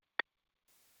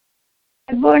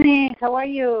Good morning. How are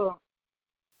you?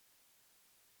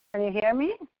 Can you hear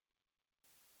me?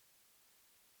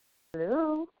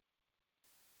 Hello?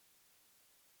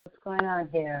 What's going on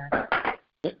here? I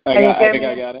think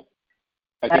I got it.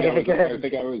 I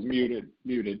think I was muted.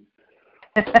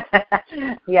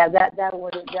 Yeah, that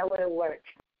wouldn't work.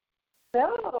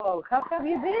 So, how have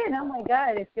you been? Oh my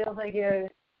God, it feels like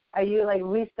are you like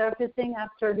resurfacing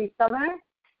after the summer?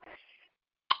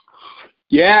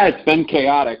 Yeah, it's been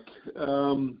chaotic.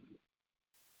 I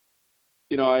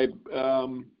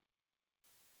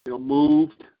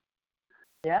moved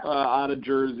out of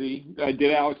Jersey. I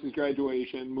did Alex's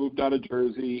graduation, moved out of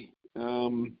Jersey.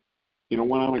 Went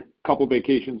on a couple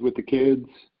vacations with the kids.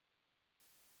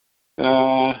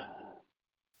 And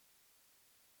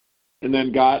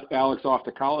then got Alex off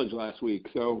to college last week.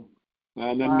 So,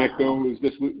 and then Nick goes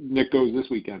this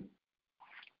weekend.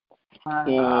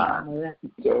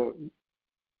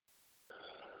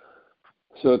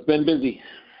 So it's been busy.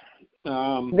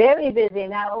 Very busy.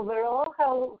 Now, overall,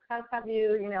 how have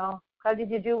you, how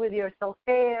did you do with your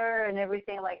self-care and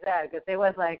everything like that? Because there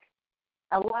was like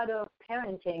a lot of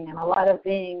parenting and a lot of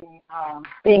being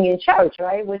in charge,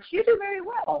 right? Which you do very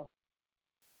well.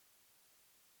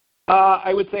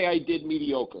 I would say I did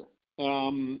mediocre.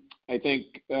 I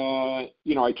think, I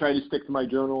try to stick to my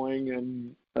journaling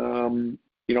and,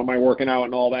 my working out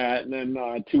and all that. And then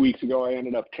 2 weeks ago, I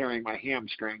ended up tearing my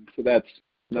hamstring. So that's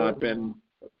not been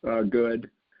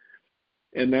good.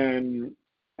 And then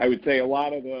I would say a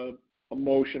lot of the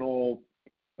emotional,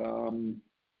 I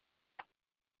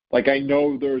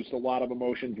know there's a lot of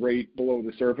emotions right below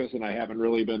the surface, and I haven't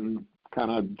really been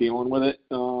kind of dealing with it.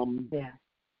 So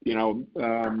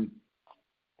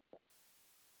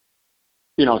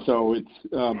it's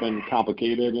been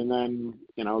complicated. And then,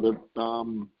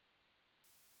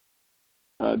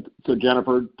 so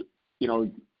Jennifer,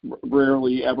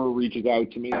 rarely ever reaches out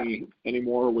to me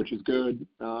anymore, which is good.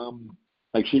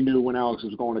 She knew when Alex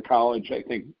was going to college, I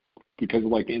think, because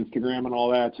of Instagram and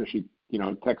all that. So she,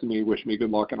 texted me, wished me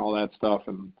good luck and all that stuff.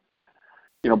 And,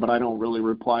 but I don't really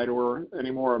reply to her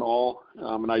anymore at all.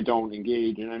 And I don't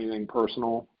engage in anything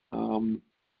personal.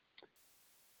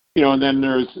 And then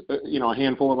there's, a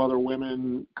handful of other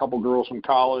women, a couple girls from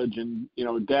college, and,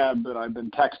 Deb that I've been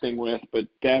texting with, but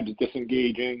Deb's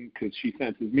disengaging because she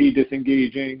senses me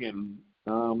disengaging. And,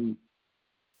 I'm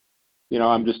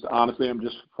just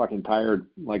fucking tired.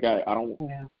 I don't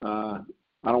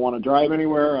want to drive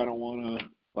anywhere. I don't want to,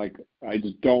 I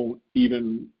just don't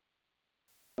even,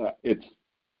 it's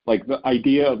the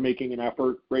idea of making an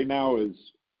effort right now is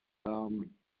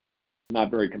not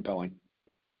very compelling.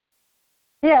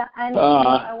 Yeah, and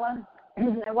I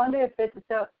wonder if it's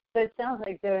so it sounds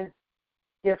like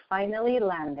you're finally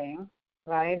landing,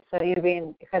 right? So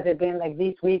has it been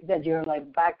this week that you're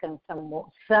back in somewhat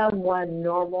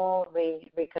normal,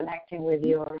 reconnecting with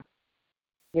your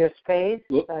space?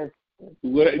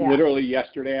 Literally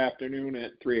yesterday afternoon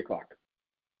at 3:00.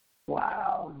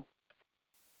 Wow.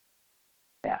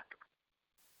 Yeah.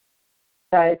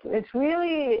 So it's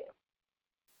really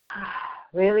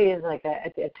is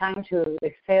a time to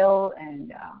exhale.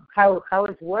 And how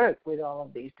it's worked with all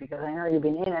of these, because I know you've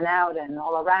been in and out and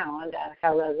all around. And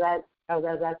how does that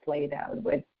played out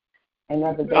with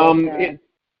another day?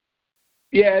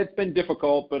 It's been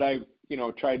difficult, but I've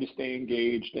tried to stay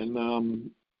engaged, and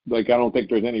I don't think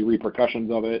there's any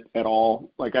repercussions of it at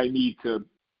all. I need to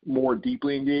more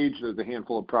deeply engage. There's a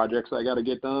handful of projects I got to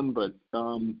get done, but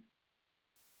but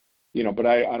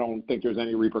I don't think there's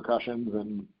any repercussions.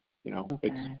 And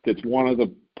it's one of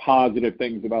the positive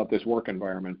things about this work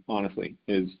environment, honestly,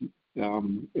 is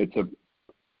it's a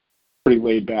pretty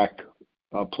laid back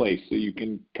place, so you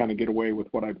can kind of get away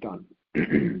with what I've done.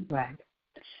 Right.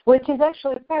 Which is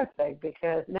actually perfect,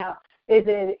 because now is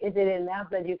it enough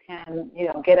that you can,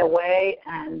 get away,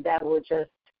 and that will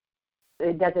just,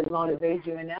 it doesn't motivate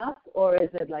you enough? Or is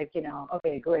it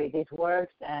okay, great, this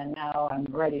works, and now I'm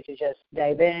ready to just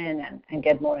dive in and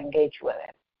get more engaged with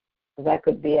it? That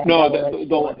could be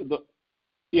the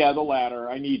latter.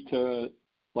 I need to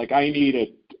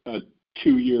a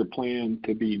 2-year plan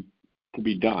to be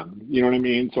done. You know what I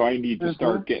mean? So I need to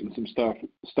start getting some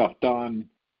stuff done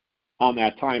on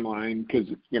that timeline,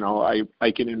 because I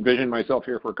can envision myself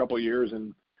here for a couple of years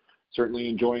and certainly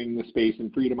enjoying the space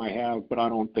and freedom I have, but I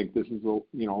don't think this is a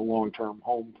long-term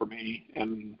home for me.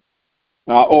 And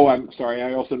I'm sorry,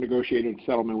 I also negotiated a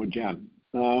settlement with Jen.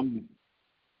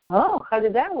 How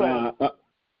did that work?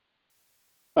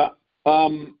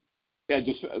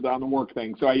 Just on the work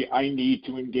thing. So I need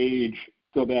to engage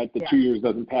so that the 2 years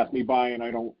doesn't pass me by and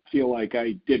I don't feel like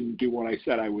I didn't do what I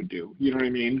said I would do. You know what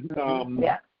I mean? So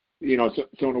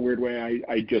in a weird way,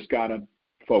 I just got to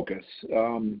focus.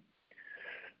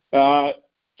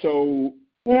 So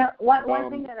yeah, one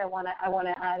thing that I want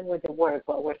to add with the work,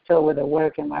 while we're still with the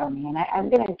work environment, and I'm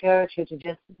going to encourage you to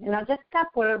just stop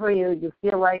wherever you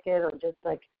feel like it, or just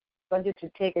like want you to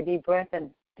take a deep breath and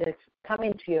just come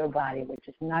into your body, which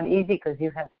is not easy because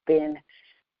you have been.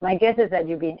 My guess is that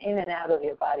you've been in and out of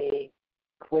your body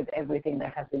with everything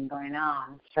that has been going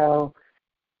on. So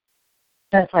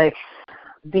that's like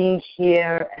being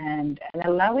here and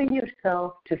allowing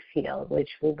yourself to feel, which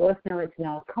we both know it's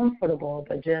not comfortable,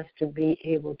 but just to be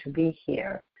able to be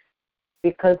here.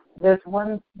 Because there's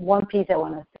one piece I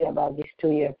want to say about this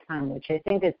 2-year plan, which I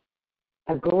think is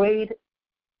a great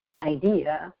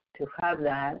idea to have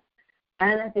that,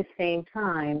 and at the same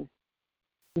time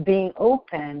being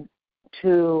open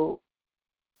to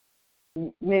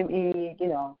maybe,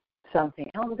 something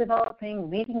else developing,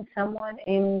 meeting someone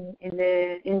in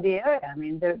the area. I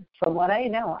mean, from what I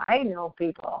know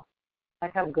people. I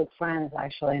have good friends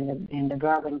actually in the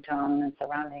Burlington and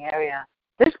surrounding area.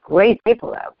 There's great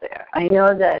people out there. I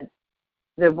know that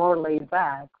they're more laid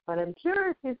back, but I'm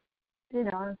curious if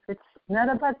it's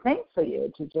not a bad thing for you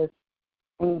to just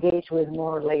engage with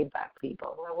more laid back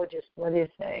people. What do you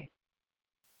say?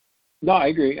 No, I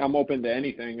agree. I'm open to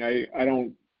anything. I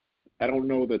don't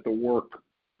know that the work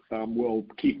will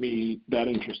keep me that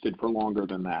interested for longer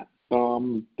than that.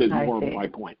 Is more of my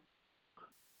point.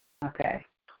 Okay.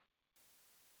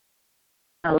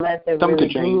 Unless there really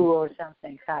blue or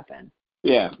something happen.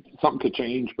 Yeah, something could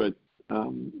change, but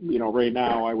right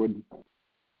now I would.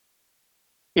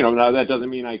 Now that doesn't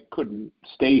mean I couldn't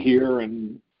stay here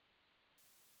and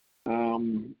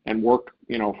work,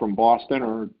 from Boston,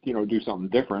 or do something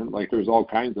different. Like there's all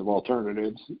kinds of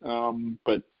alternatives,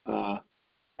 but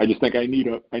I just think I need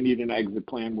an exit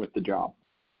plan with the job.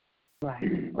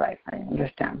 Right. I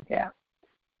understand. Yeah.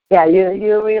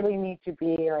 You really need to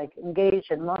be like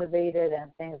engaged and motivated,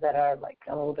 and things that are like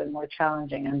a little bit more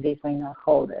challenging and deeply not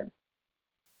holding.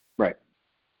 Right.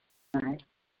 Right.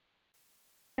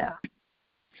 Yeah.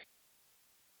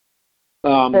 So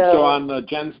on the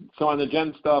Jen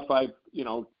stuff, I've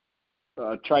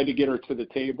tried to get her to the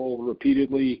table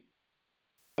repeatedly.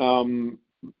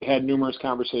 Had numerous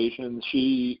conversations.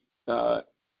 She,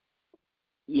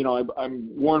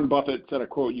 Warren Buffett said a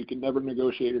quote: "You can never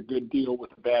negotiate a good deal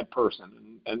with a bad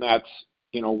person," and that's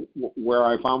where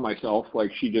I found myself.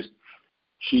 Like she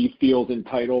feels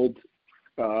entitled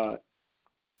to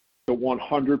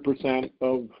 100%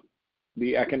 of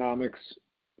the economics,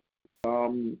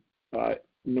 no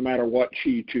matter what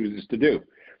she chooses to do.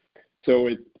 So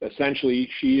essentially,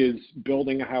 she is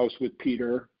building a house with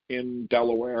Peter in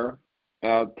Delaware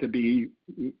to be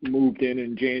moved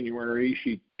in January.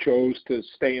 She chose to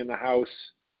stay in the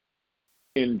house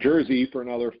in Jersey for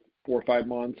another 4 or 5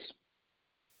 months,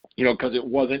 because it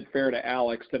wasn't fair to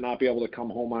Alex to not be able to come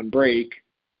home on break.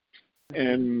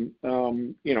 And,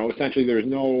 essentially there's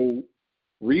no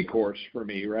recourse for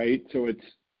me, right? So it's,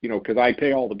 because I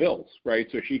pay all the bills, right?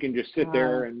 So she can just sit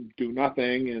there and do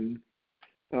nothing,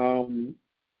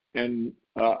 and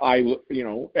I,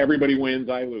 everybody wins,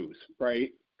 I lose,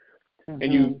 right? Mm-hmm.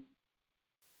 And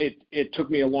it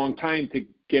took me a long time to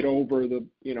get over the,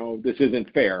 this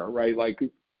isn't fair, right? Like,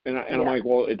 and I'm like,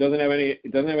 well, it doesn't have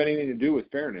anything to do with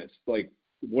fairness. Like,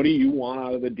 what do you want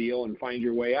out of the deal, and find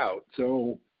your way out?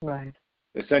 So,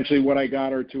 essentially, what I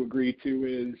got her to agree to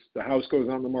is the house goes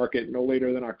on the market no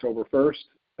later than October 1st.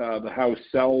 The house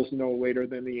sells no later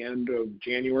than the end of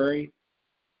January.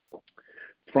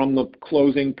 From the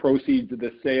closing proceeds of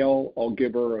the sale, I'll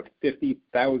give her a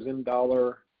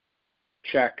 $50,000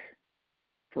 check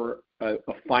for a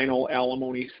final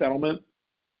alimony settlement.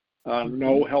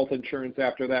 No health insurance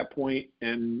after that point,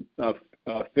 and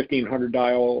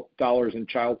 $1,500 in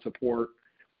child support,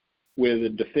 with a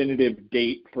definitive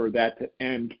date for that to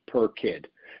end per kid.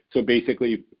 So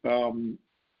basically,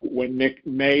 when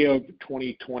May of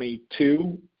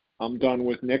 2022, I'm done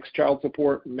with Nick's child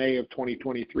support. May of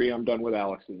 2023, I'm done with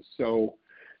Alex's. So,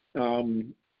 so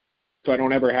I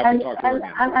don't ever have to talk to her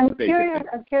again. I'm curious.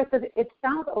 It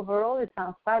sounds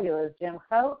fabulous, Jim.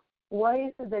 Why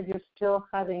is it that you're still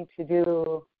having to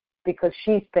do, because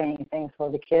she's paying things for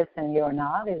the kids and you're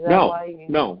not? Is that why?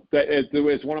 No.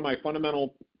 It's one of my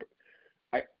fundamental.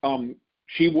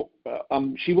 She will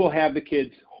have the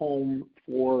kids home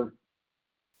for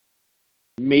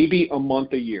maybe a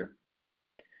month a year.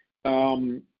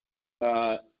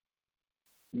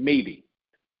 Maybe.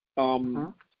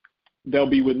 They'll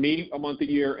be with me a month a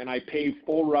year, and I pay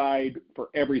full ride for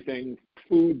everything: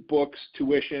 food, books,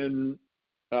 tuition,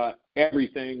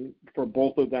 everything for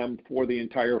both of them for the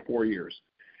entire 4 years.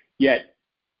 Yet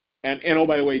And oh,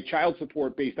 by the way, child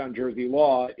support based on Jersey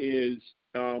law is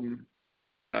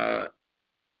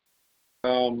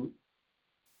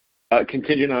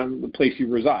contingent on the place you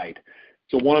reside.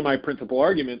 So one of my principal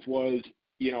arguments was,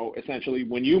 essentially,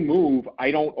 when you move,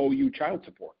 I don't owe you child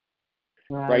support,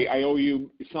 right? I owe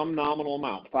you some nominal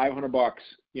amount, $500,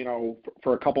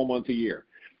 for a couple months a year.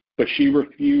 But she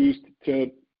refused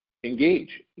to engage.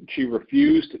 She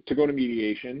refused to go to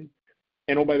mediation.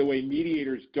 And oh, by the way,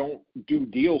 mediators don't do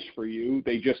deals for you.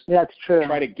 They just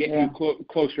try to get you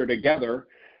closer together.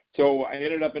 So I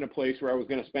ended up in a place where I was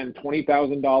going to spend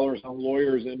 $20,000 on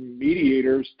lawyers and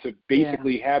mediators to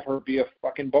basically have her be a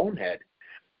fucking bonehead.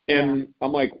 And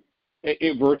I'm like,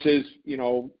 it versus,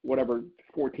 whatever,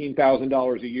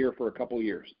 $14,000 a year for a couple of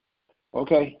years.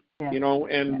 Okay.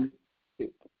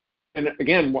 And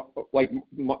again, like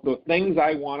the things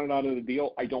I wanted out of the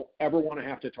deal, I don't ever want to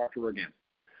have to talk to her again.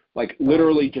 Like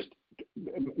literally just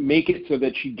make it so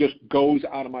that she just goes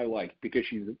out of my life because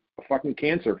she's a fucking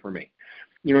cancer for me.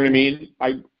 You know what I mean?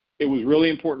 It was really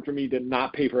important for me to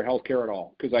not pay for health care at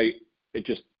all because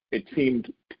it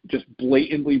seemed just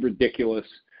blatantly ridiculous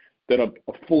that a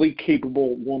fully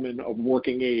capable woman of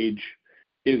working age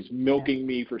is milking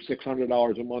me for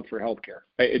 $600 a month for health care.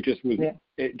 It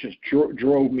just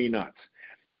drove me nuts.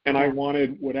 And I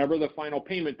wanted whatever the final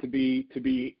payment to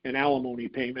be an alimony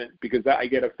payment because I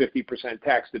get a 50%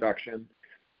 tax deduction.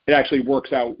 It actually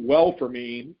works out well for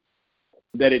me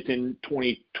that it's in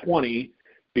 2020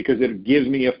 because it gives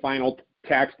me a final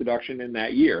tax deduction in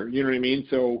that year. You know what I mean?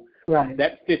 So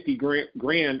that 50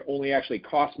 grand only actually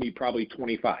cost me probably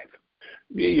 25.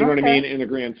 You know what I mean? In the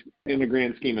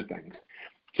grand scheme of things.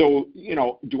 So,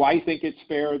 do I think it's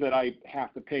fair that I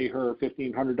have to pay her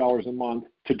 $1,500 a month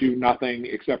to do nothing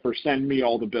except for send me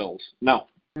all the bills? No,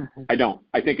 I don't.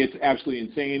 I think it's absolutely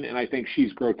insane, and I think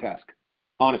she's grotesque.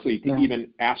 Honestly, to even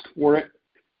ask for it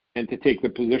and to take the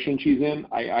position she's in,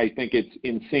 I think it's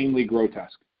insanely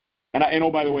grotesque. And I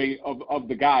know, by the way, of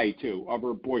the guy, too, of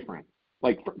her boyfriend.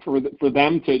 Like, for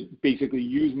them to basically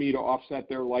use me to offset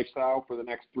their lifestyle for the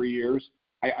next 3 years,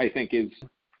 I think is...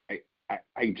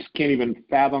 I just can't even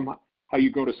fathom how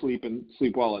you go to sleep and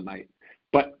sleep well at night.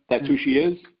 But that's who she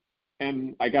is,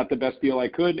 and I got the best deal I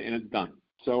could, and it's done.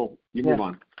 So you move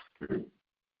on.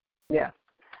 Yeah.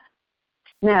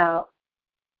 Now,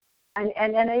 and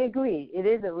I agree, it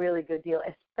is a really good deal,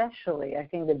 especially I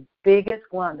think the biggest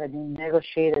one that you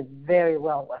negotiated very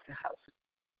well was the house.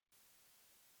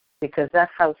 Because that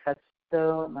house has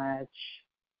so much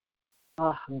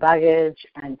baggage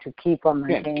and to keep on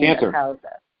maintaining the house.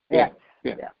 Yeah.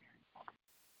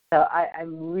 So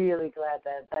I'm really glad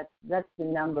that that's the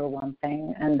number one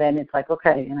thing. And then it's like,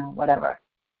 okay, whatever.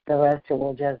 The rest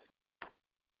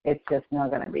it's just not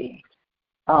going to be.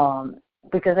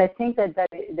 Because I think that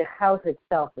the house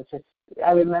itself is just,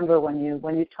 I remember when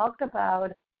you talked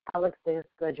about Alex's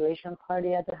graduation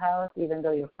party at the house, even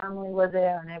though your family was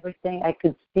there and everything, I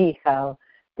could see how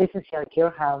this is like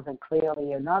your house and clearly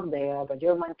you're not there, but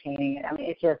you're maintaining it. I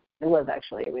mean, it was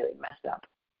actually really messed up.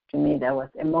 To me, that was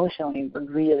emotionally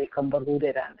really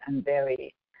convoluted and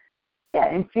very,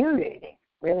 infuriating,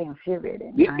 really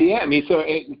infuriating. Yeah, I mean, so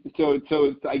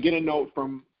I get a note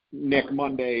from Nick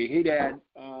Monday. Hey, Dad,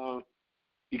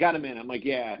 you got a minute? I'm like,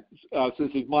 yeah. So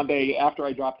this is Monday after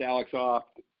I dropped Alex off.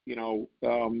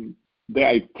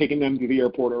 I've taken them to the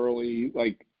airport early.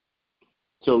 Like,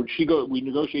 so we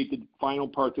negotiate the final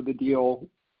parts of the deal,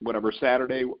 whatever,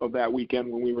 Saturday of that weekend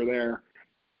when we were there.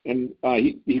 And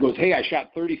he goes, hey, I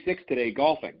shot 36 today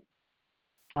golfing.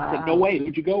 Wow. I said, no way.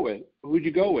 Who'd you go with?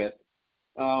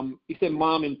 He said,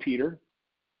 Mom and Peter.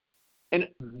 And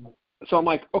so I'm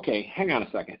like, okay, hang on a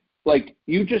second. Like,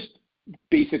 you just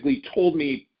basically told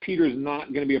me Peter's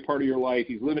not going to be a part of your life.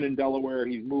 He's living in Delaware.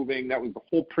 He's moving. That was the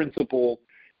whole principle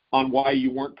on why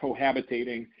you weren't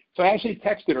cohabitating. So I actually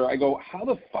texted her. I go, how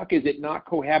the fuck is it not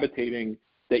cohabitating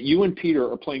that you and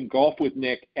Peter are playing golf with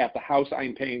Nick at the house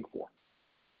I'm paying for?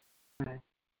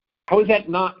 How is that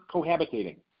not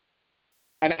cohabitating?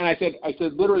 And I said,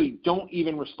 literally, don't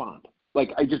even respond.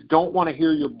 Like, I just don't want to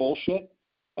hear your bullshit.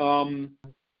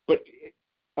 But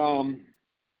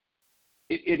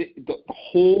the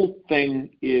whole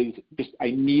thing is just, I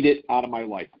need it out of my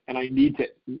life, and I need to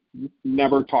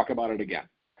never talk about it again.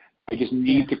 I just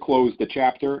need to close the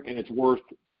chapter, and it's worth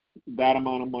that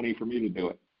amount of money for me to do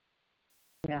it.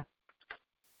 Yeah.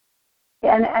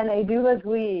 And I do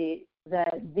agree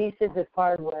that this is the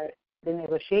part where the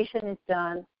negotiation is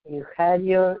done. You had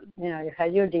your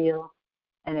deal,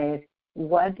 and it's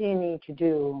what do you need to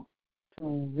do to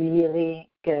really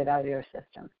get it out of your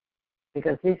system?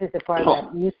 Because this is the part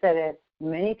that you said it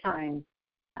many times,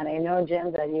 and I know,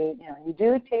 Jim, that you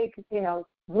do take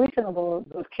reasonable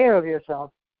good care of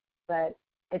yourself, but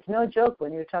it's no joke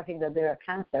when you're talking that there are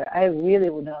cancer. I really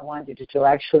would not want you to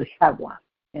actually have one,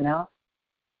 you know?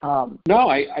 No,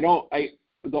 I don't.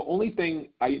 The only thing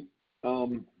I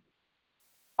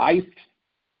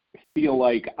feel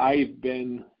like I've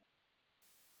been,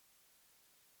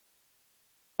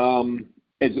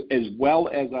 as well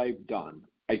as I've done,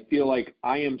 I feel like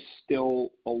I am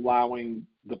still allowing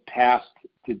the past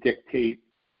to dictate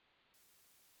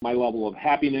my level of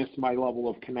happiness, my level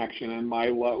of connection, and my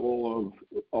level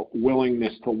of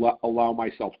willingness to allow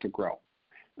myself to grow.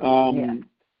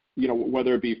 You know,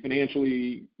 whether it be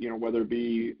financially, you know, whether it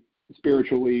be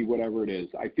spiritually, whatever it is.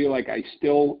 I feel like I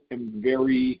still am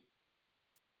very,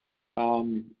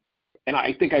 and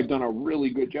I think I've done a really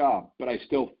good job, but I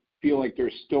still feel like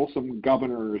there's still some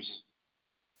governors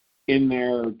in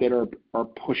there that are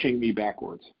pushing me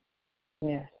backwards.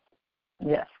 Yes.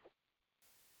 Yes.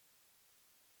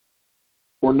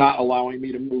 Or not allowing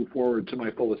me to move forward to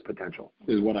my fullest potential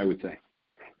is what I would say.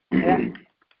 Yeah.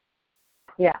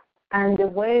 Yeah. And the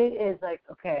way is like,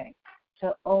 okay,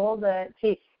 so all that,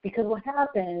 see, because what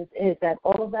happens is that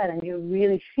all of that, and you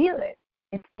really feel it,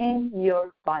 it's in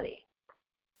your body.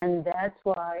 And that's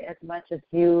why, as much as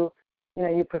you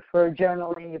prefer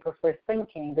journaling, you prefer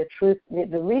thinking,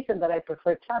 the reason that I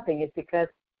prefer tapping is because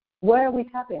where are we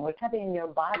tapping? We're tapping in your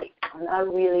body. And I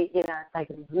really, it's like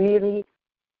really,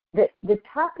 the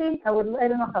tapping, I don't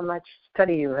know how much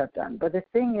study you have done, but the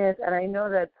thing is, and I know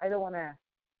that I don't want to,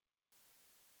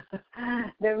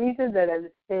 the reason that I'm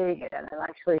saying it, and I'm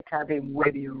actually tapping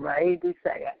with you right this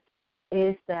second,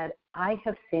 is that I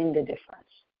have seen the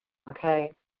difference,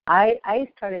 okay? I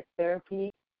started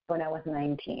therapy when I was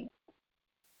 19.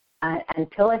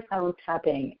 Until I found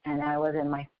tapping, and I was in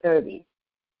my 30s,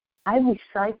 I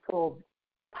recycled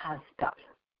past stuff.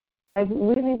 I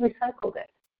really recycled it.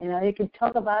 You know, you can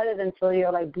talk about it until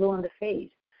you're like blue in the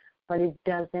face, but it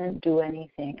doesn't do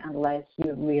anything unless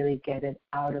you really get it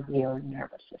out of your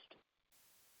nervous system.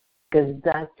 Because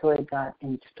that's where it got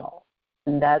installed.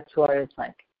 And that's where it's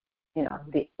like, you know,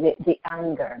 the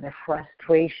anger, the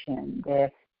frustration,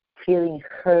 the feeling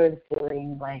hurt,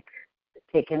 feeling like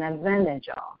taken advantage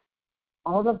of.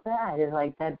 All of that is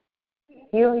like that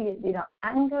furious, you know,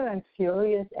 anger and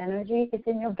furious energy is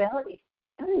in your belly,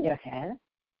 not in your head.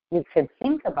 You can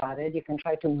think about it. You can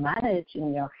try to manage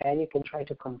in your head. You can try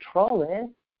to control it,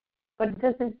 but it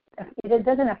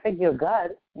doesn't affect your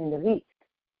gut in the least.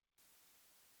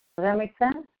 Does that make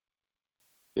sense?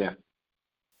 Yeah.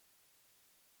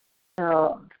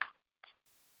 So,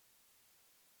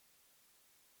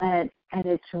 and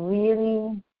it's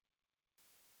really,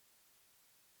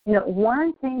 you know,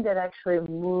 one thing that actually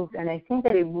moved, and I think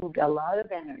that it moved a lot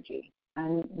of energy.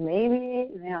 And maybe,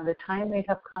 you know, the time may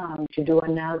have come to do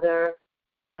another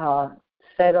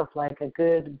set of like a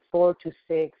good 4 to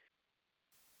 6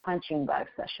 punching bag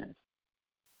sessions.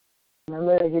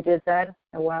 Remember that you did that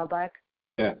a while back?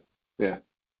 Yeah, yeah.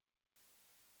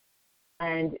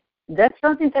 And that's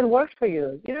something that works for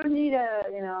you. You don't need a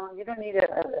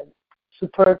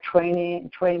super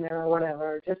trainer or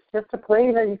whatever. Just a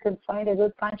place that you can find a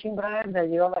good punching bag that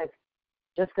you're like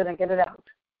just gonna get it out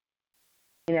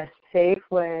in a safe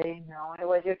way, knowing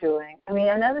what you're doing. I mean,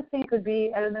 another thing could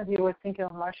be, I don't know if you were thinking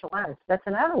of martial arts. That's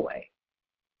another way.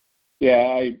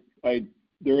 Yeah,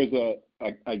 there is a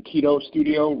Aikido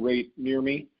studio right near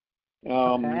me,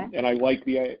 Okay. and I like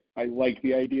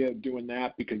the idea of doing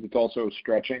that because it's also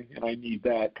stretching, and I need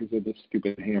that because of the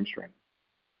stupid hamstring.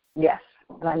 Yes,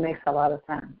 that makes a lot of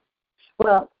sense.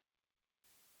 Well,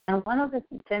 and one of the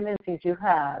tendencies you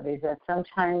have is that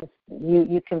sometimes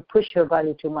you can push your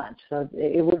body too much. So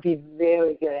it would be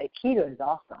very good. Aikido is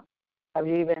awesome. Have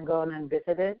you even gone and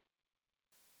visited?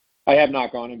 I have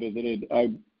not gone and visited.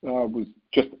 I was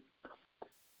just,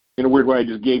 in a weird way, I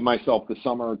just gave myself the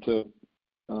summer to,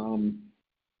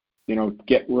 you know,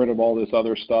 get rid of all this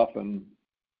other stuff and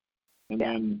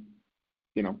then,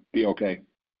 you know, be okay.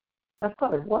 Of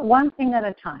course, one thing at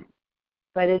a time.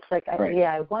 But it's like, right.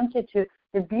 I wanted to.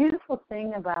 The beautiful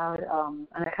thing about, and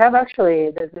I have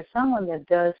actually, there's someone that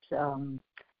does, you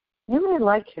may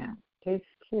like him. He's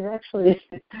actually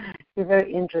he's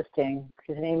very interesting.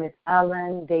 His name is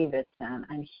Alan Davidson,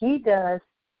 and he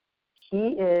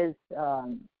is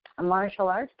a martial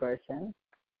arts person.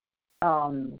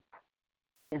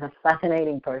 He's a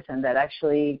fascinating person that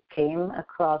actually came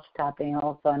across tapping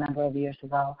also a number of years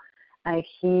ago. And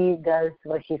he does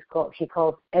what he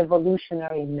calls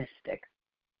evolutionary mystics.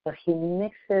 So he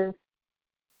mixes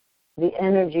the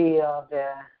energy of the,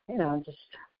 you know, just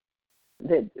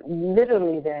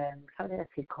literally how does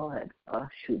he call it? Oh,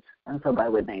 shoot, I'm so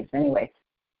bad with names. Anyway,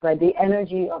 but the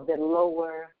energy of the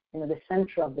lower the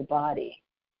center of the body.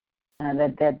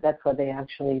 That's what they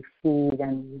actually feed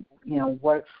and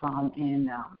work from in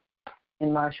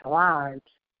martial arts,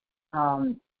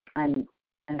 and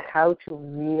how to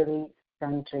really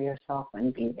center yourself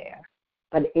and be there.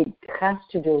 But it has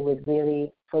to do with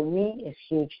really, for me, it's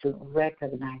huge to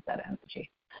recognize that energy.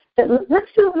 So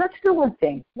let's do one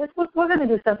thing. We're going to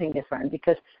do something different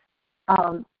because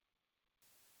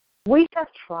we have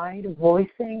tried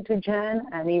voicing to Jen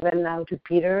and even now to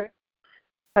Peter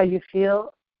how you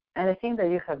feel, and I think that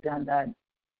you have done that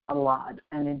a lot,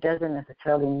 and it doesn't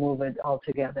necessarily move it all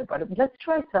together. But let's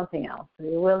try something else. Are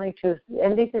you willing to?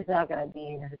 And this is not going to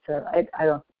be necessarily. I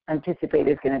don't anticipate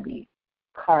it's going to be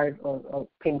hard or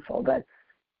painful, but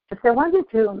just I want you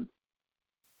to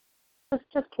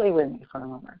just play with me for a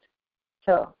moment.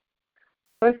 So,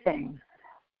 first thing,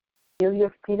 feel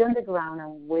your feet on the ground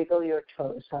and wiggle your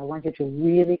toes. So I want you to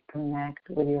really connect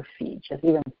with your feet. Just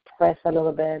even press a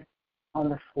little bit on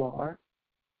the floor.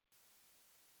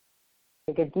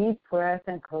 Take a deep breath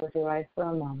and close your eyes for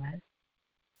a moment.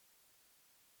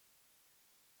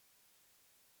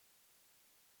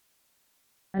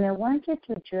 And I want you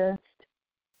to just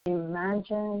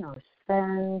imagine or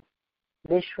sense,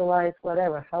 visualize,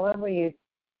 however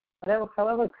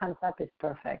comes up is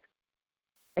perfect.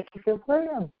 Like if you were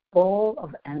a ball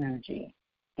of energy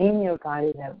in your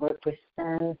body that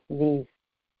represents these,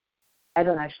 I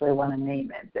don't actually want to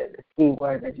name it, the key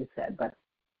word that you said, but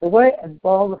the word a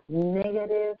ball of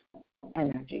negative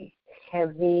energy,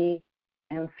 heavy,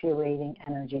 infuriating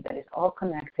energy that is all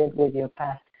connected with your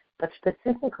past, but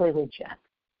specifically with Jen.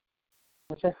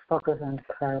 We'll just focus on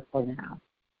her for now.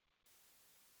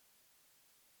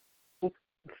 It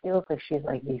feels like she's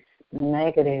like this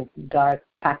negative, dark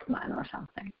Pac-Man or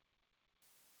something.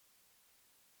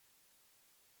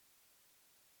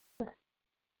 Just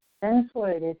sense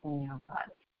where it is in your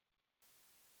body.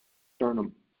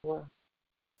 Sternum.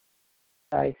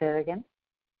 Sorry, say it again?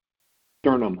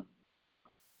 Sternum.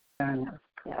 Sternum,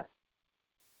 yes.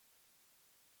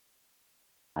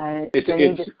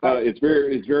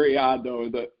 It's very odd though.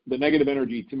 The negative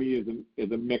energy to me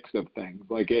is a mix of things.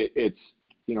 Like it's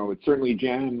certainly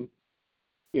Jen.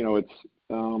 It's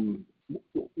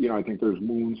I think there's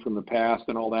wounds from the past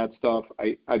and all that stuff.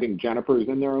 I think Jennifer's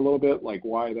in there a little bit. Like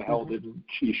why the hell didn't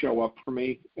she show up for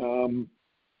me? So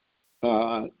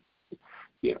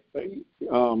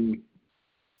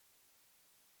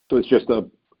it's just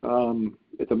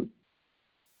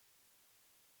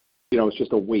it's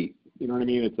just a weight. You know what I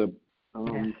mean? It's a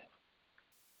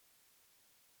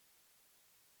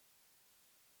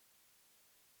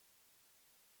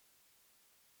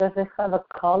Does it have a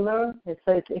color? If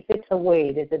it's a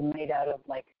weight, is it made out of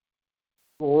like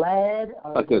lead?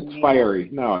 Or it's fiery.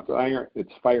 No, it's iron.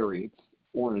 It's fiery. It's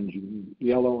orange and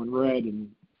yellow and red and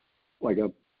like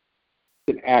an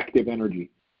active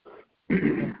energy.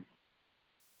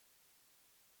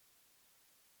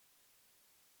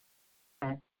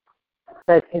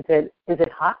 But is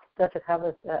it hot? Does it have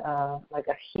like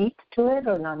a heat to it,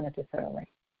 or not necessarily?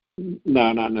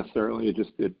 No, not necessarily.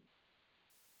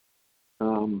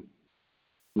 No.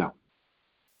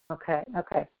 Okay.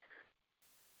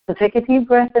 So take a deep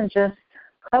breath and just,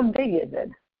 how big is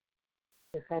it?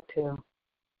 Is that too?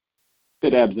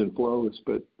 It ebbs and flows,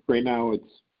 but right now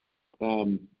it's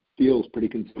feels pretty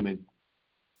consuming.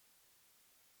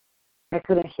 I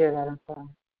couldn't hear that. I'm sorry.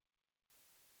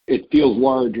 It feels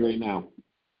large right now.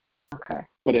 Okay.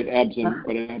 But it ebbs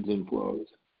and flows.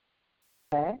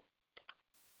 Okay.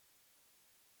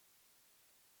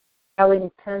 How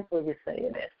intense would you say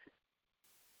it is?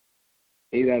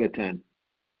 8 out of 10.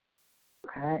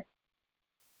 Okay.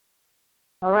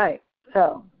 All right.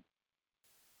 So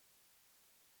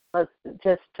let's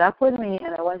just stop with me,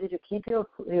 and I want you to keep your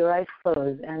eyes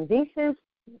closed. And this is,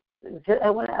 I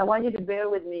want you to bear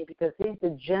with me because this is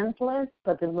the gentlest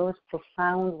but the most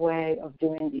profound way of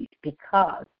doing this,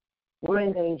 because we're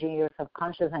engaging your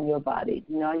subconscious and your body,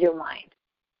 not your mind.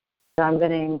 So I'm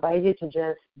going to invite you to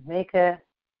just make a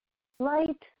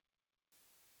slight,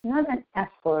 not an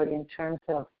effort in terms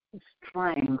of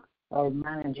strength or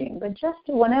managing, but just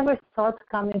whenever thoughts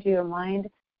come into your mind,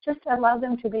 just allow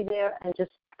them to be there and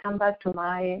just come back to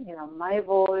my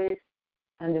voice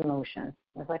and emotions.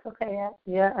 It's like, okay,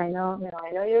 yeah, I know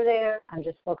you're there. I'm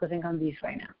just focusing on these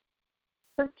right now.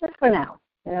 Just for now.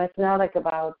 It's not like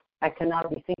about I cannot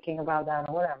be thinking about that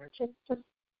or whatever. Just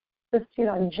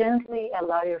gently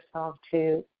allow yourself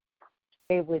to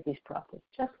stay with this process,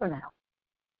 just for now.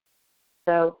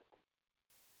 So,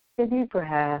 take a deep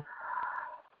breath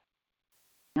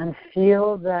and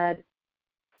feel that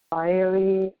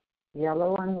fiery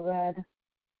yellow and red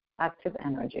active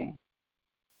energy.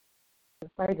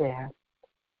 Just right there.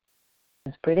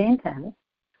 It's pretty intense.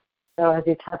 So as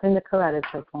you tap in the carotid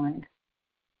point,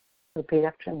 repeat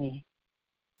after me.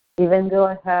 Even though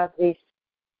I have this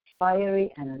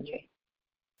fiery energy.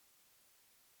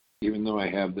 Even though I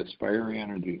have this fiery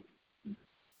energy.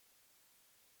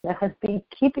 That has been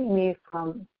keeping me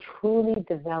from truly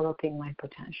developing my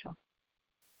potential.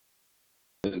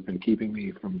 That has been keeping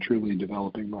me from truly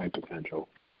developing my potential.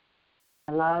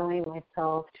 Allowing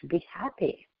myself to be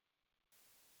happy.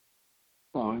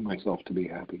 Allowing myself to be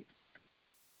happy.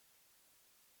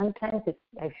 Sometimes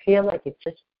I feel like it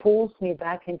just pulls me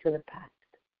back into the past.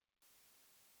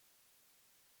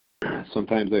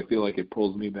 Sometimes I feel like it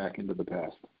pulls me back into the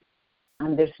past.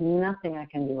 And there's nothing I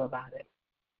can do about it.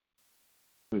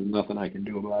 There's nothing I can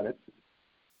do about it.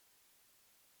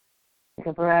 Take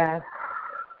a breath.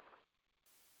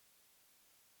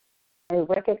 I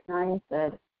recognize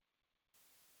that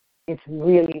it's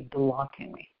really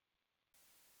blocking me.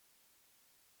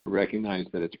 I recognize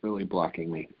that it's really blocking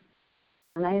me.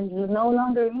 And I no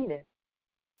longer need it.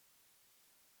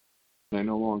 I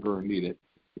no longer need it.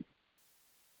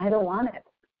 I don't want it.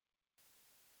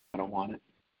 I don't want it.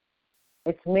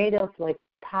 It's made of like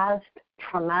past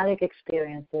traumatic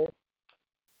experiences.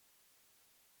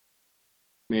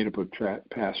 Made up of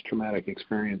past traumatic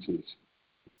experiences.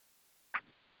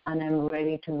 And I'm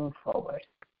ready to move forward.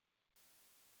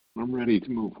 I'm ready to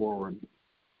move forward.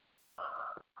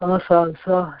 Awesome.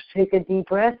 So take a deep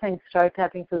breath and start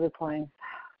tapping through the points.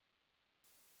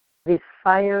 This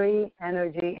fiery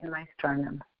energy in my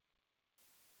sternum.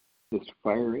 This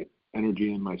fiery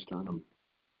energy in my sternum.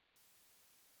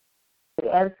 It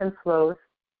ebbs and flows.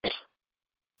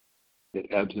 It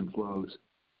ebbs and flows.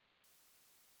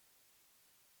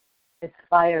 It's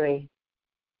fiery.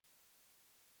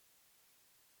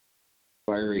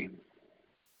 Fiery.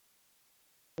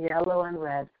 Yellow and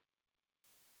red.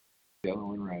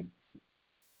 Yellow and red.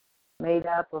 Made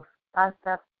up of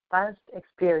past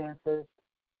experiences.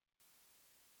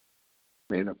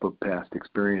 Made up of past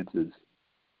experiences.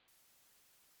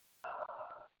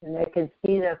 And I can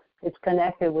see that it's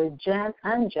connected with Jen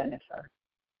and Jennifer.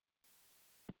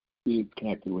 It's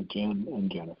connected with Jen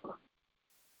and Jennifer.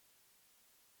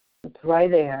 It's right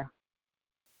there.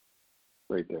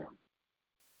 Right there.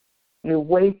 You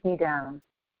weight me down.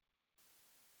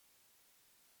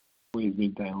 Weighs me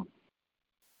down.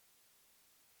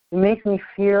 It makes me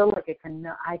feel like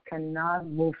I cannot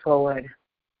move forward.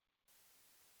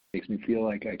 Makes me feel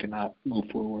like I cannot move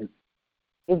forward.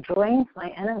 It drains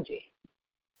my energy.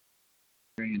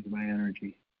 Drains my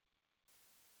energy.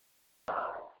 It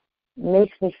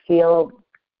makes me feel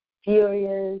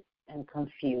furious and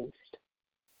confused.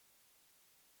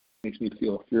 Makes me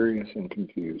feel furious and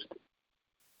confused.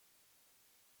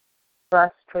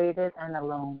 Frustrated and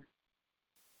alone.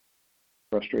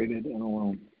 Frustrated and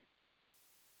alone.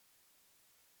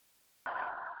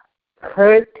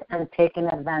 Hurt and taken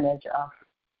advantage of.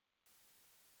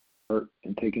 Hurt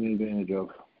and taken advantage of.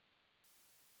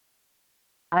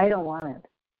 I don't want it.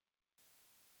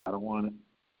 I don't want it.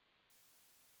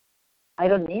 I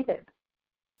don't need it.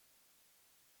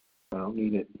 I don't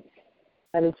need it.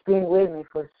 But it's been with me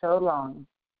for so long.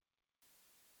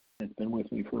 It's been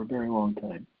with me for a very long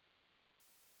time.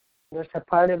 There's a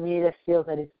part of me that feels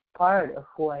that it's part of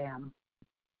who I am.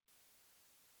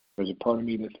 There's a part of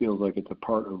me that feels like it's a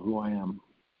part of who I am.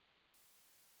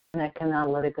 And I cannot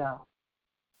let it go.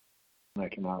 And I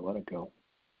cannot let it go.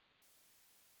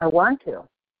 I want to.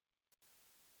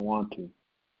 I want to.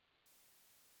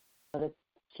 But it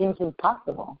seems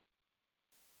impossible.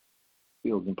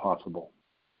 Feels impossible.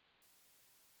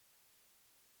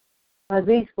 At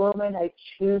this moment, I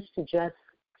choose to just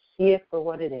see it for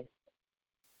what it is.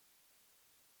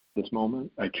 This moment,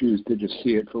 I choose to just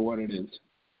see it for what it is.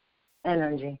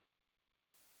 Energy.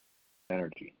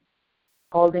 Energy.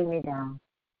 Holding me down.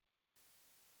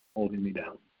 Holding me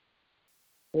down.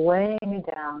 Weighing me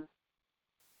down.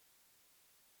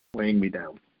 Weighing me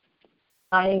down.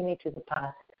 Tying me to the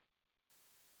past.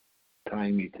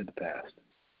 Tying me to the past.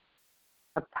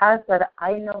 A past that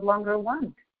I no longer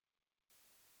want.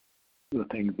 The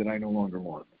things that I no longer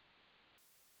want.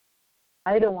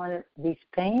 I don't want this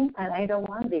pain, and I don't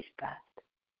want this past.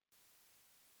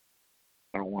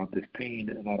 I don't want this pain,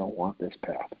 and I don't want this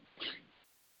path.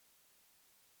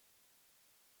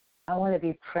 I want to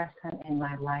be present in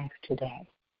my life today.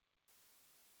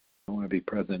 I want to be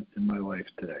present in my life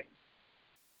today.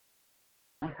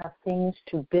 I have things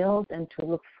to build and to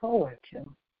look forward to.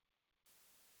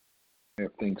 I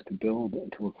have things to build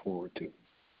and to look forward to.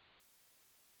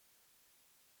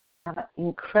 I have an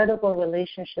incredible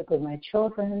relationship with my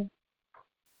children.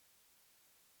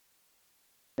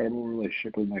 Incredible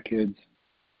relationship with my kids.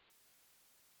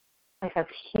 I have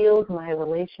healed my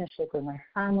relationship with my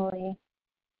family.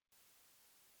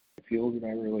 I've healed my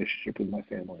relationship with my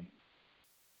family.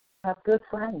 I have good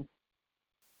friends.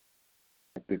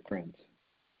 I have good friends.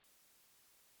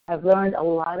 I've learned a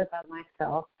lot about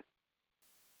myself.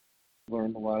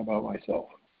 Learned a lot about myself.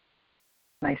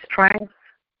 My strengths.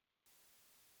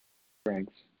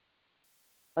 Strengths.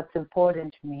 What's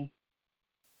important to me.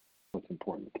 What's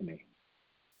important to me.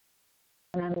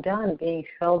 And I'm done being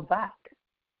held back.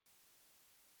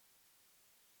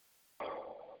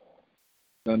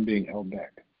 Done being held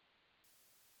back.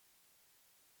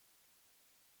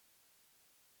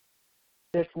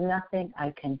 There's nothing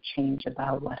I can change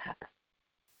about what happened.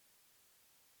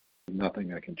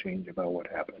 Nothing I can change about what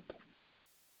happened.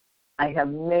 I have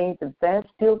made the best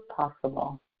deal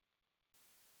possible.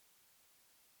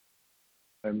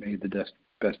 I made the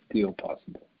best deal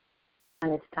possible.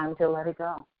 And it's time to let it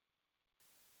go.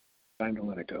 Time to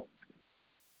let it go.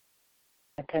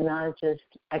 I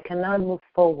cannot move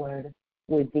forward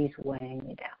with these weighing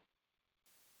me down.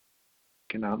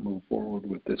 Cannot move forward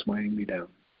with this weighing me down.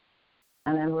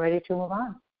 And I'm ready to move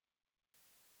on.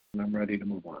 And I'm ready to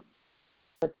move on.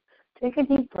 But take a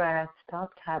deep breath,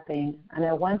 stop tapping, and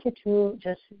I want you to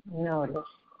just notice.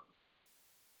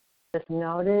 Just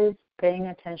notice paying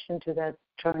attention to that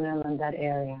terminal in that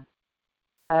area.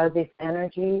 How this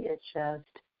energy is just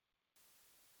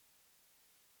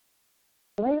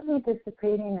slightly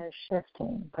dissipating and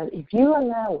shifting. But if you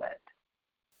allow it,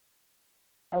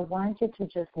 I want you to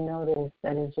just notice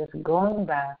that it's just going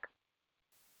back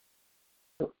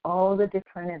to all the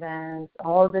different events,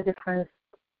 all the different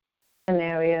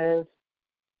scenarios.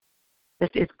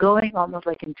 It's going almost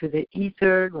like into the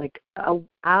ether, like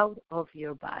out of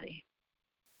your body.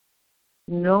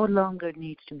 No longer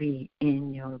needs to be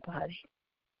in your body.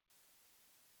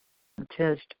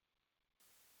 Just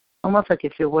almost like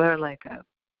if you were like a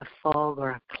fog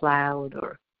or a cloud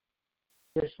or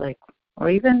just like, or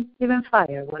even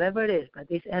fire, whatever it is, but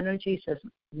this energy is just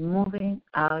moving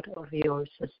out of your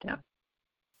system.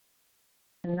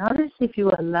 And notice if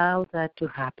you allow that to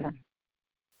happen.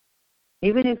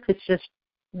 Even if it's just,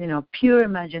 pure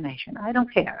imagination. I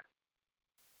don't care.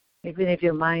 Even if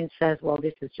your mind says, well,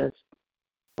 this is just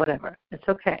whatever. It's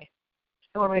okay.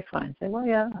 Totally fine. Say, well,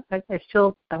 yeah,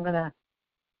 I'm going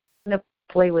to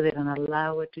play with it and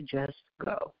allow it to just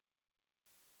go.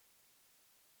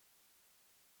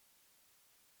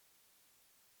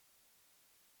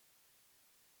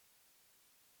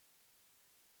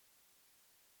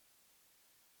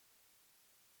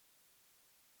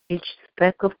 Each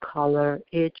speck of color,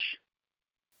 each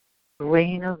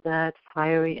grain of that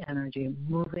fiery energy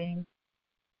moving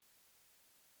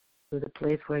to the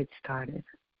place where it started.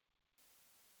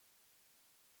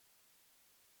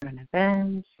 Different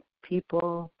events,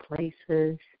 people,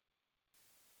 places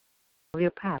of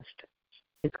your past.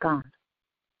 It's gone.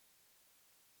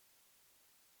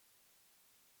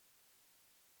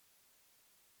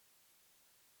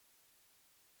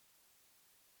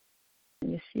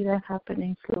 You see that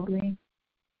happening slowly?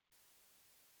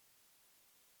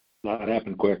 That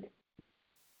happened quick.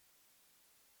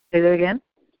 Say that again?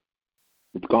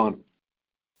 It's gone.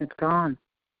 It's gone.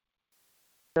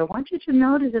 So I want you to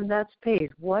notice in that space,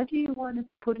 what do you want to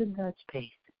put in that space?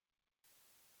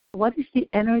 What is the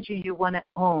energy you want to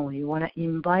own, you want to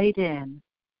invite in,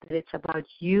 that it's about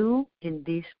you in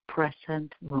this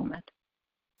present moment?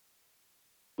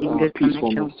 In good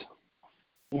peacefulness. connection.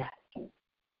 Yes.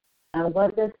 And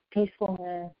what does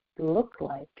peacefulness look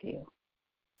like to you?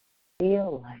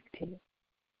 Feel like to you?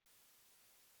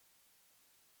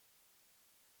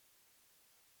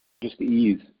 Just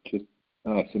ease, just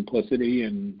simplicity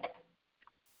and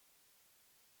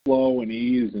flow and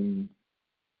ease and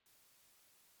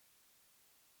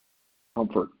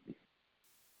comfort.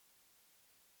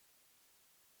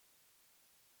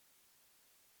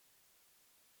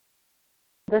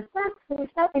 Does that,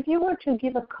 if you were to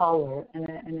give a color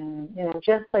and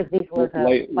just like this was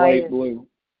light blue.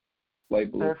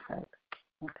 Light blue. Perfect.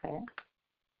 Okay.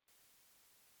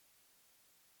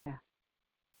 Yeah.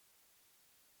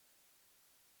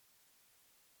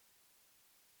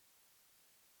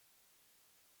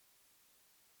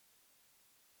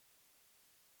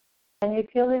 Can you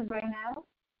feel it right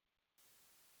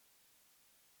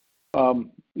now?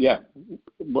 Yeah,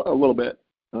 a little bit.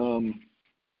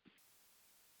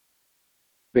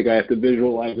 I think I have to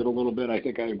visualize it a little bit. I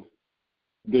think I've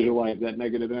visualized that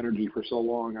negative energy for so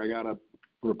long. I got to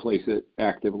replace it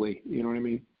actively. You know what I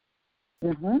mean?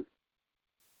 Mm-hmm.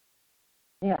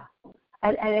 Yeah.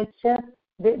 And it's just,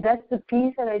 that's the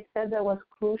piece that I said that was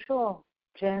crucial,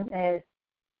 Jim, is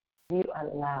you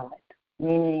allow it.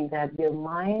 meaning that your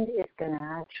mind is going to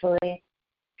actually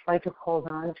try to hold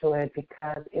on to it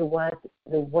because it was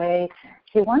the way.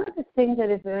 See, one of the things that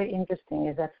is very interesting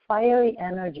is that fiery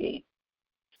energy,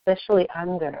 especially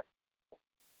anger,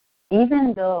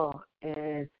 even though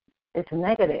it's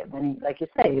negative and, like you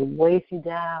say, it weighs you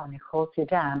down, it holds you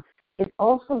down, it's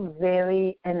also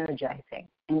very energizing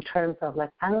in terms of, like,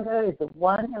 anger is the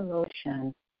one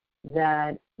emotion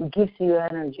that gives you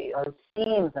energy or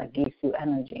seems like gives you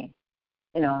energy,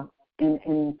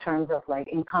 in terms of, like,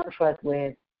 in contrast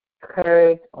with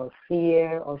hurt or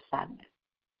fear or sadness,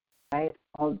 right?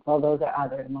 All those are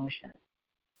other emotions.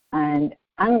 And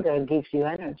anger gives you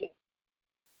energy.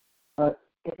 But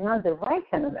it's not the right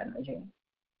kind of energy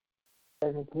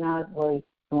because it's not where you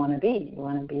want to be. You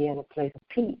want to be at a place of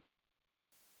peace.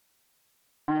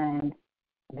 And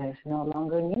there's no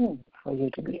longer need for you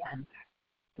to be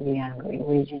angry.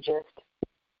 Where you just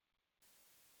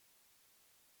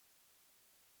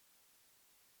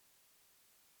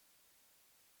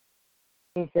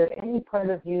is there any part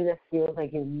of you that feels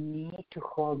like you need to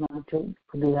hold on to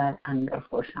do that anger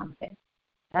for something?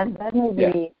 That may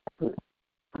be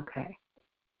okay.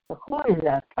 So what is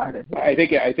that part of you? I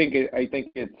think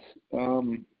it's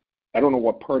I don't know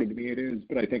what part of me it is,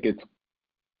 but I think it's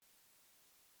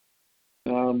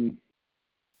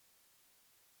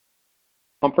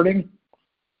comforting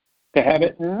to have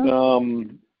it.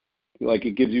 Like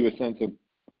it gives you a sense of.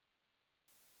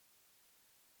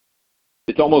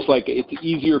 It's almost like it's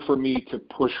easier for me to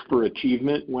push for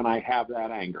achievement when I have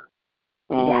that anger.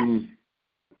 Yes.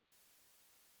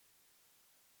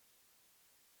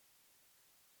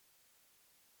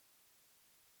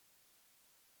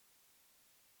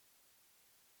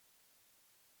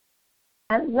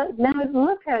 And now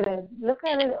look at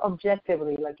it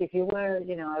objectively, like if you were,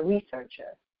 a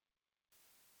researcher,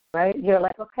 right? You're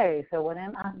like, okay, so when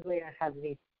I'm angry, I have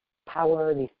this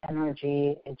power, this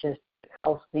energy. It just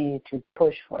helps me to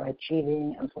push for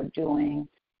achieving and for doing,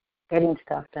 getting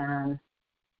stuff done.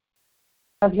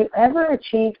 Have you ever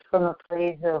achieved from a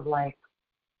place of, like,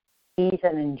 peace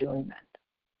and enjoyment?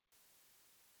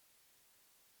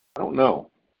 I don't know.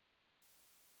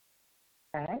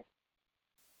 Okay.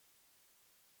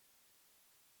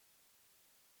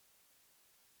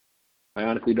 I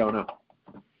honestly don't know.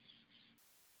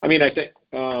 I mean, I think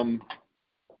on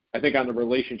the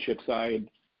relationship side,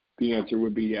 the answer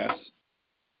would be yes.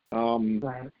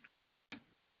 Right.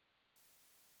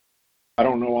 I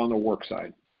don't know on the work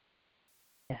side.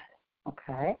 Yes.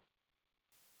 Okay.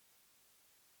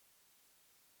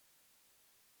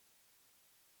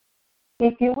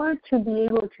 If you were to be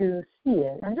able to see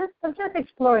it, and I'm just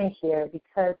exploring here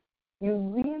because you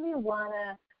really want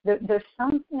to, there's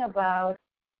something about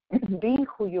being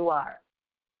who you are.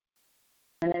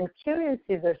 And I'm curious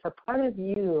if there's a part of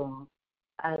you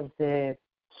as the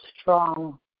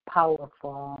strong,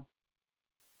 powerful,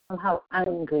 somehow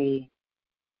angry,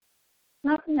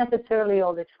 not necessarily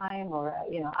all the time or,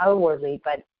 outwardly,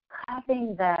 but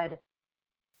having that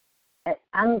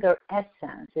anger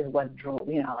essence is what drove,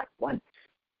 like what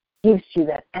gives you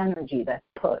that energy, that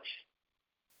push.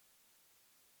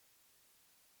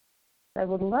 I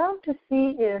would love to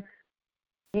see if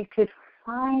you could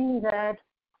find that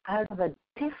out of a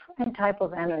different type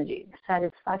of energy, the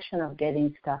satisfaction of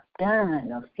getting stuff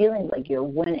done, of feeling like you're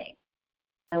winning.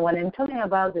 And when I'm talking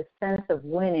about the sense of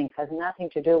winning, it has nothing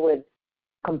to do with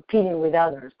competing with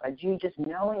others, but you just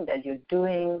knowing that you're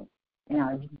doing,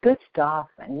 good stuff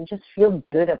and you just feel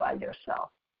good about yourself.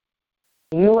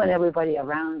 You and everybody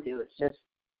around you is just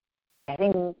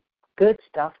getting good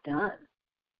stuff done.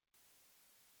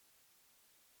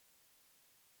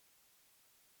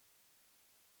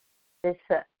 It's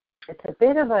a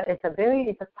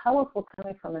powerful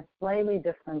coming from a slightly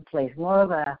different place, more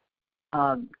of a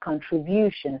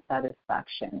contribution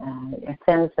satisfaction, a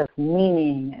sense of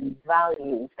meaning and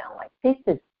values, and like this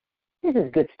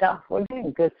is good stuff. We're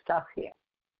doing good stuff here,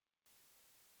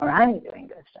 or I'm doing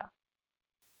good stuff.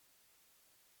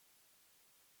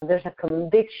 There's a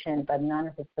conviction, but not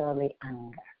necessarily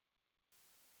anger.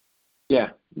 Yeah,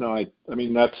 no, I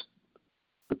mean that's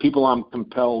the people I'm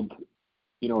compelled,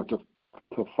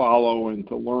 to follow and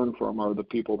to learn from are the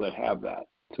people that have that.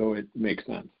 So it makes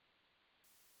sense.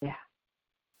 Yeah.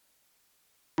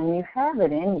 And you have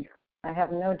it in you. I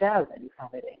have no doubt that you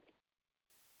have it in you.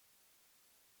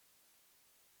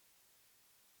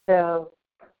 So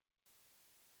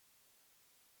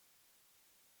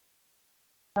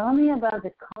tell me about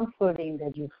the comforting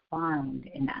that you find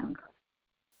in anger.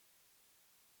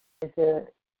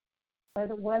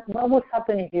 What would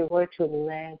happen if you were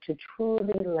to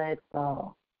truly let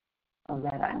go of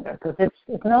that anger? Because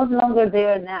it's no longer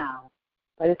there now,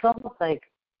 But it's almost like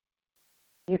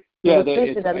you. Yeah,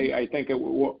 I think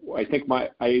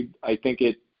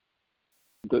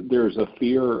there's a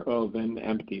fear of an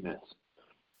emptiness.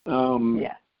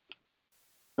 Yeah.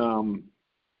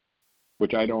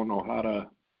 Which I don't know how to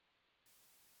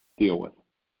deal with.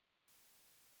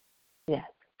 Yes.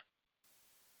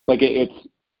 Like it's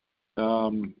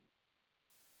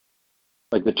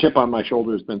like the chip on my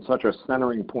shoulder has been such a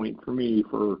centering point for me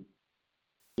for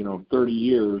 30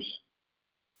 years.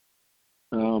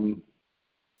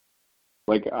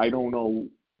 Like I don't know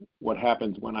what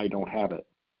happens when I don't have it.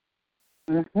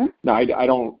 Mm-hmm. No, I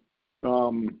don't.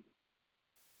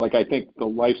 Like I think the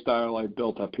lifestyle I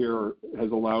built up here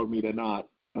has allowed me to not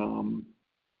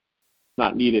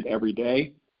need it every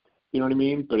day. You know what I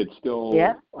mean? But it's still,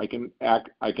 yeah. I can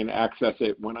access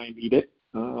it when I need it.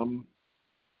 So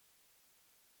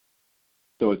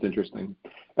it's interesting.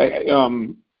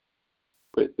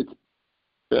 But it's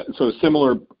so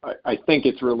similar. I think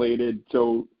it's related.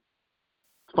 So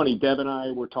it's funny. Deb and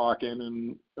I were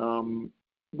talking, and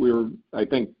we were, I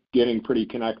think, getting pretty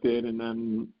connected. And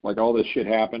then like all this shit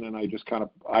happened, and I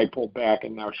pulled back,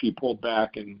 and now she pulled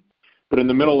back, But in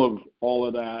the middle of all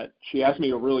of that, she asked me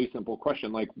a really simple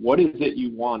question, like, what is it you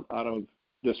want out of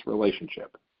this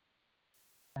relationship?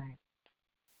 Right.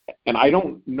 And I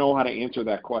don't know how to answer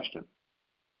that question.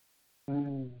 I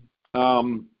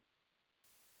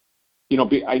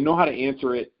know how to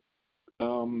answer it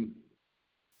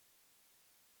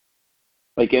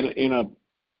like in a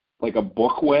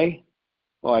book way.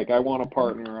 Like I want a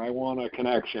partner, I want a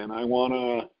connection, I want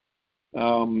a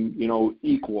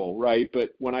equal, right?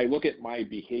 But when I look at my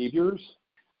behaviors,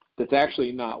 that's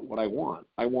actually not what I want.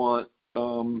 I want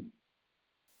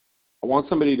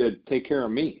somebody to take care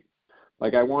of me.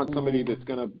 Like I want somebody that's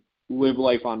going to live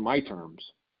life on my terms.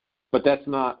 But that's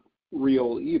not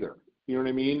real either. You know what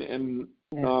I mean? And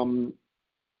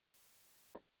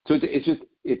so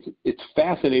it's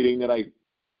fascinating that I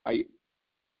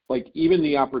like even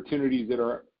the opportunities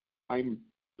that I'm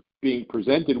being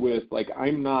presented with, like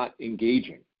I'm not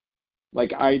engaging.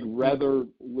 Like I'd rather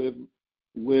live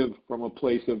from a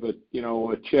place of a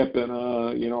chip and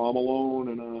I'm alone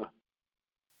and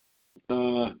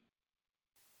I'm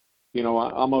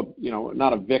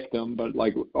not a victim, but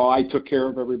like I took care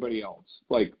of everybody else.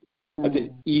 Like that's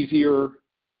an easier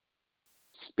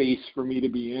space for me to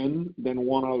be in than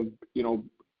one of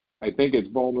I think it's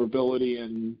vulnerability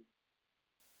and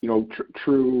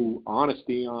true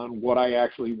honesty on what I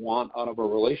actually want out of a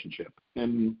relationship.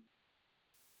 And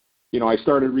I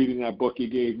started reading that book you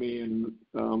gave me, and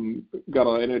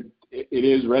it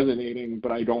is resonating,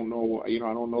 but I don't know. I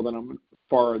don't know that I'm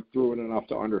far through it enough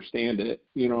to understand it.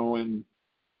 And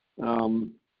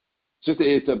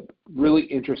it's a really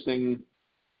interesting.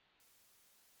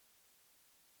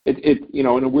 In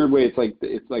a weird way, it's like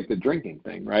the drinking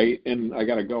thing, right? And I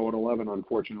got to go at 11,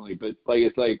 unfortunately. But like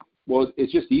it's like, well,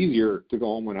 it's just easier to go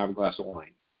home and have a glass of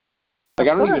wine. Like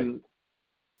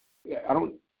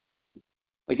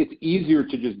like it's easier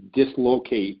to just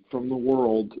dislocate from the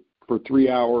world for 3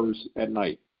 hours at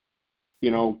night.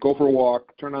 Go for a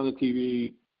walk, turn on the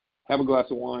TV, have a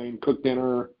glass of wine, cook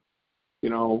dinner,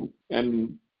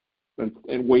 and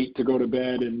wait to go to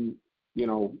bed and,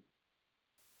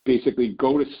 basically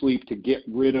go to sleep to get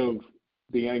rid of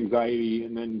the anxiety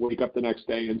and then wake up the next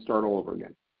day and start all over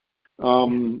again.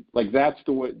 Like that's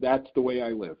the way I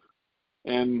live.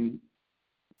 And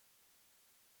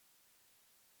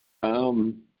I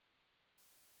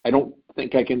don't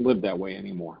think I can live that way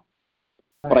anymore,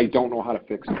 but I don't know how to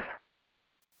fix it.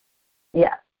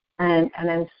 Yeah. And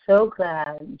I'm so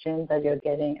glad, Jim, that you're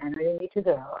getting, I know you need to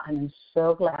go, and I'm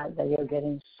so glad that you're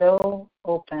getting so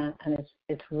open, and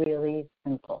it's really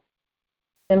simple.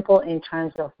 Simple in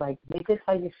terms of like, this is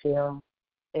how you feel,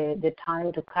 the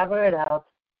time to cover it up,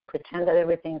 pretend that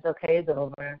everything's okay is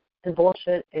over, the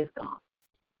bullshit is gone.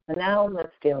 And now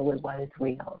let's deal with what is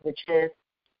real, which is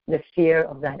the fear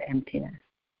of that emptiness.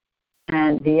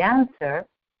 And the answer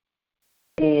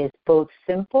is both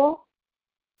simple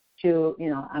to,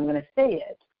 I'm going to say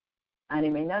it, and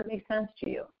it may not make sense to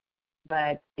you,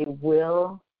 but it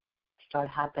will start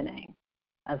happening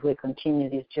as we continue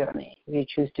this journey, if you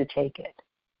choose to take it.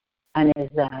 And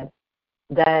is that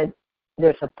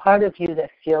there's a part of you that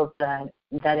feels that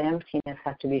emptiness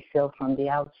has to be filled from the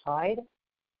outside,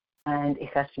 and it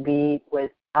has to be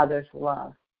with others'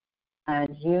 love.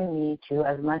 And you need to,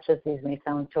 as much as this may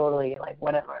sound totally like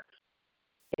whatever,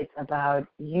 it's about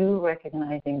you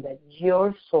recognizing that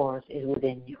your source is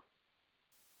within you.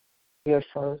 Your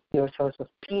source of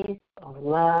peace, of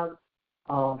love,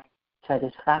 of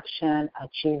satisfaction,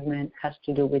 achievement has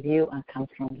to do with you and comes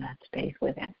from that space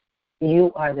within.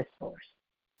 You are the source.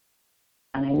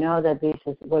 And I know that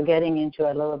we're getting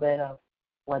into a little bit of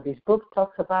what this book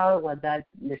talks about,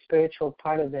 the spiritual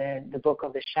part of the book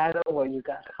of the shadow, where you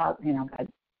got caught,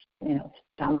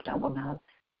 stumped up on that.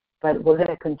 But we're going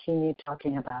to continue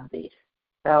talking about these.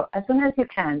 So as soon as you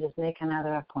can, just make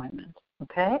another appointment,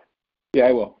 okay? Yeah,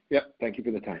 I will. Yep. Thank you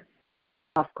for the time.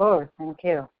 Of course. Thank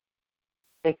you.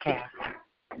 Take care.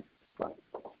 Bye.